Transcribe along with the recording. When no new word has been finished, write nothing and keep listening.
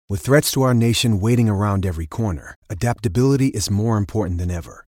With threats to our nation waiting around every corner, adaptability is more important than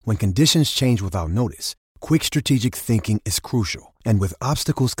ever. When conditions change without notice, quick strategic thinking is crucial. And with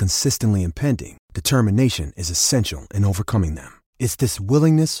obstacles consistently impending, determination is essential in overcoming them. It's this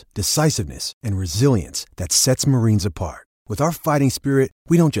willingness, decisiveness, and resilience that sets Marines apart. With our fighting spirit,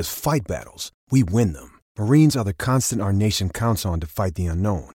 we don't just fight battles, we win them. Marines are the constant our nation counts on to fight the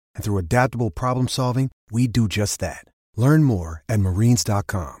unknown. And through adaptable problem solving, we do just that. Learn more at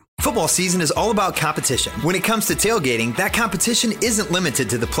marines.com. Football season is all about competition. When it comes to tailgating, that competition isn't limited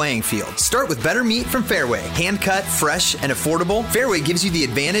to the playing field. Start with better meat from Fairway. Hand-cut, fresh, and affordable, Fairway gives you the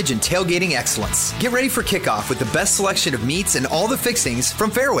advantage in tailgating excellence. Get ready for kickoff with the best selection of meats and all the fixings from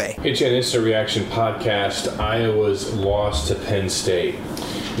Fairway. Hey, Jen, Instant Reaction Podcast. Iowa's loss to Penn State.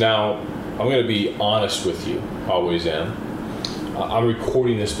 Now, I'm going to be honest with you, always am. I'm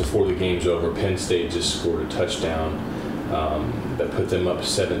recording this before the game's over. Penn State just scored a touchdown that put them up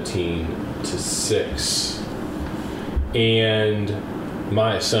 17-6. And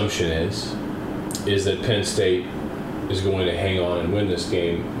my assumption is that Penn State is going to hang on and win this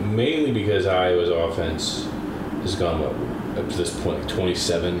game, mainly because Iowa's offense has gone up to this point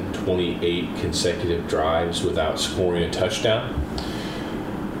 27, 28 consecutive drives without scoring a touchdown.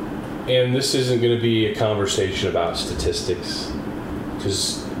 And this isn't going to be a conversation about statistics,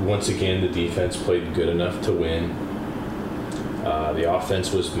 because once again the defense played good enough to win. The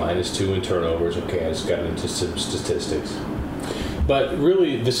offense was -2 in turnovers. Okay, I just got into some statistics. But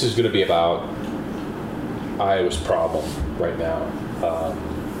really, this is going to be about Iowa's problem right now.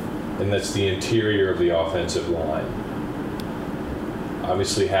 And that's the interior of the offensive line.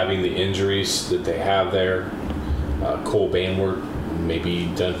 Obviously, having the injuries that they have there. Cole Banwart may be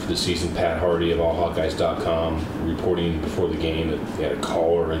done for the season. Pat Hardy of allhawkeyes.com reporting before the game that he had a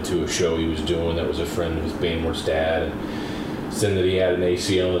caller into a show he was doing that was a friend of his Banwart's dad. And saying that he had an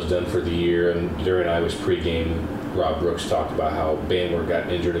ACL and was done for the year. And during Iowa's pregame, Rob Brooks talked about how Banwart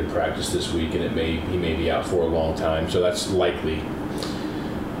got injured in practice this week, and he may be out for a long time. So that's likely.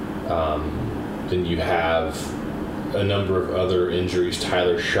 Then you have a number of other injuries.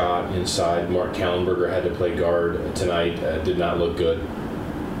 Tyler Schott inside. Mark Kallenberger had to play guard tonight. Did not look good.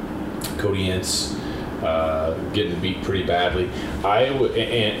 Cody Ince getting beat pretty badly. Iowa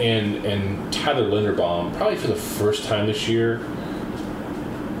and Tyler Linderbaum, probably for the first time this year,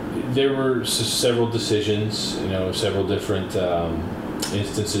 there were several decisions, several different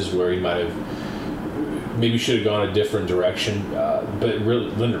instances where he might have maybe should have gone a different direction. But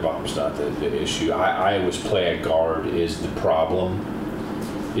really, Linderbaum's not the issue. Iowa's play at guard is the problem.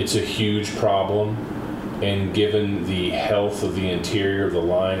 It's a huge problem. And given the health of the interior of the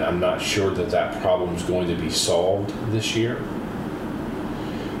line, I'm not sure that problem is going to be solved this year.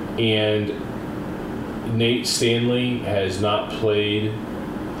 And Nate Stanley has not played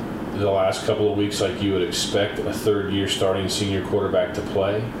the last couple of weeks like you would expect a third-year starting senior quarterback to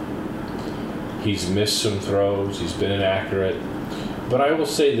play. He's missed some throws. He's been inaccurate. But I will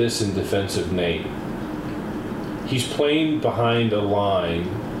say this in defense of Nate. He's playing behind a line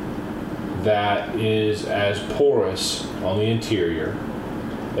that is as porous on the interior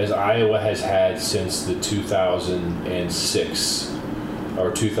as Iowa has had since the 2006 or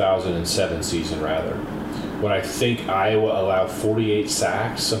 2007 season, rather. When I think Iowa allowed 48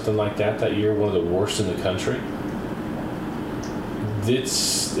 sacks, something like that year, one of the worst in the country.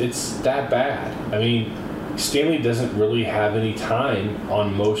 It's that bad. I mean, Stanley doesn't really have any time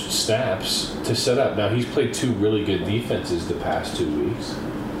on most snaps to set up. Now, he's played two really good defenses the past 2 weeks.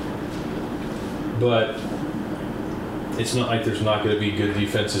 But it's not like there's not going to be good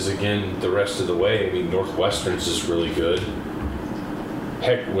defenses again the rest of the way. I mean, Northwestern's is really good.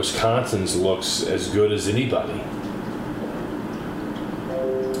 Heck, Wisconsin's looks as good as anybody.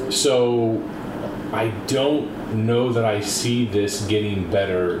 So I don't know that I see this getting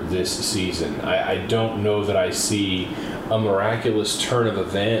better this season. I don't know that I see a miraculous turn of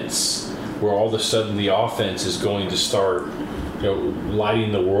events where all of a sudden the offense is going to start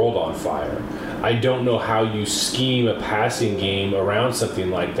lighting the world on fire. I don't know how you scheme a passing game around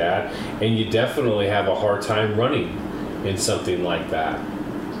something like that, and you definitely have a hard time running in something like that.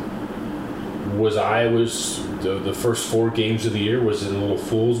 Was Iowa's the first 4 games of the year, was it a little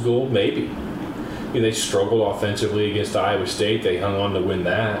fool's gold? Maybe. They struggled offensively against Iowa State. They hung on to win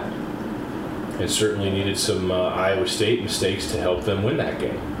that, and certainly needed some Iowa State mistakes to help them win that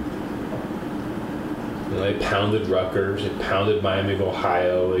game. They pounded Rutgers, they pounded Miami of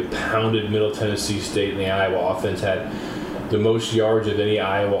Ohio, they pounded Middle Tennessee State, and the Iowa offense had the most yards of any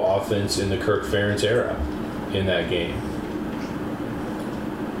Iowa offense in the Kirk Ferentz era in that game.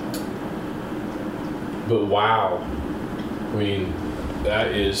 But wow, I mean,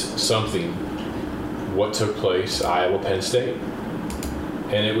 that is something. What took place, Iowa, Penn State.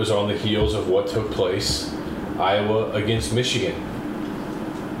 And it was on the heels of what took place, Iowa against Michigan.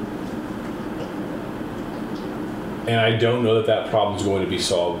 And I don't know that problem is going to be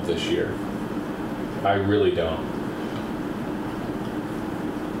solved this year. I really don't.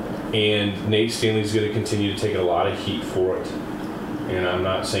 And Nate Stanley's going to continue to take a lot of heat for it. And I'm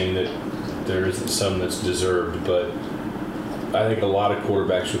not saying that there isn't some that's deserved, but I think a lot of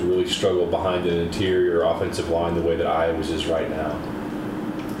quarterbacks would really struggle behind an interior offensive line the way that Iowa's is right now.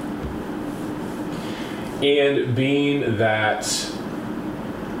 And being that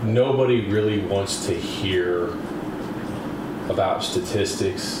nobody really wants to hear about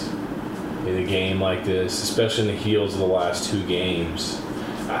statistics in a game like this, especially in the heels of the last two games,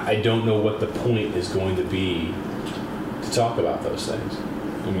 I don't know what the point is going to be to talk about those things.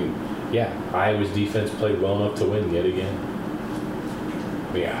 I mean, yeah, Iowa's defense played well enough to win yet again.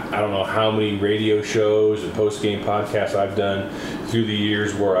 Yeah, I don't know how many radio shows and post-game podcasts I've done through the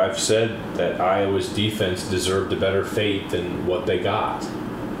years where I've said that Iowa's defense deserved a better fate than what they got.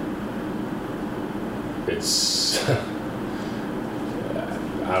 It's, I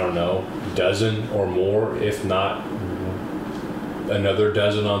don't know, a dozen or more, if not another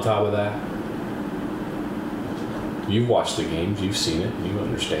dozen on top of that. You've watched the games, you've seen it, you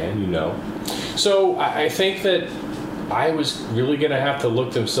understand, you know. So I think that Iowa's really going to have to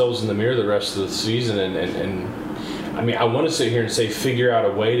look themselves in the mirror the rest of the season. And I mean, I want to sit here and say figure out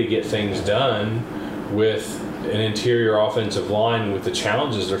a way to get things done with an interior offensive line with the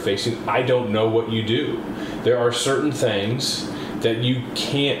challenges they're facing. I don't know what you do. There are certain things that you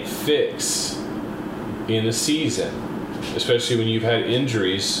can't fix in a season, especially when you've had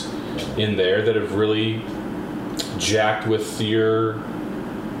injuries in there that have really jacked with the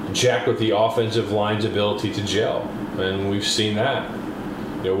offensive line's ability to gel. And we've seen that.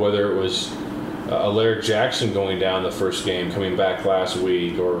 You know, whether it was Alaric Jackson going down the first game, coming back last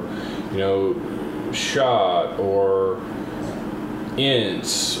week, or, you know, Schott, or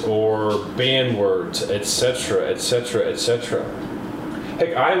Ince, or Banwart, etc., etc., etc.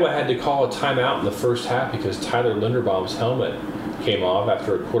 Heck, Iowa had to call a timeout in the first half because Tyler Linderbaum's helmet came off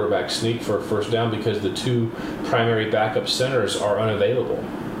after a quarterback sneak for a first down because the two primary backup centers are unavailable.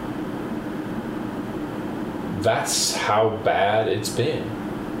 That's how bad it's been.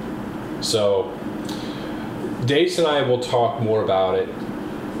 So, Dace and I will talk more about it.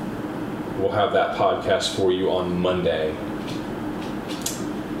 We'll have that podcast for you on Monday.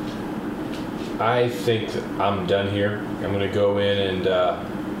 I think I'm done here. I'm going to go in and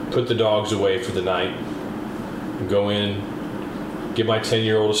put the dogs away for the night. Go in, give my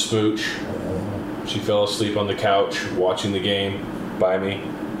 10-year-old a smooch. She fell asleep on the couch watching the game by me.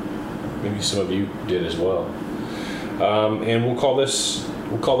 Maybe some of you did as well. And we'll call this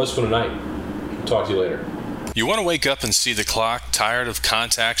one a night. Talk to you later. You want to wake up and see the clock? Tired of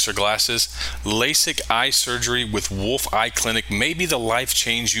contacts or glasses? LASIK eye surgery with Wolf Eye Clinic may be the life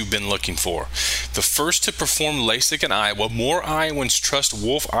change you've been looking for. The first to perform LASIK in Iowa, more Iowans trust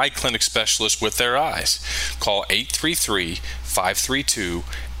Wolf Eye Clinic specialists with their eyes. Call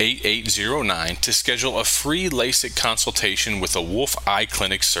 833-532-8809 to schedule a free LASIK consultation with a Wolf Eye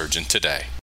Clinic surgeon today.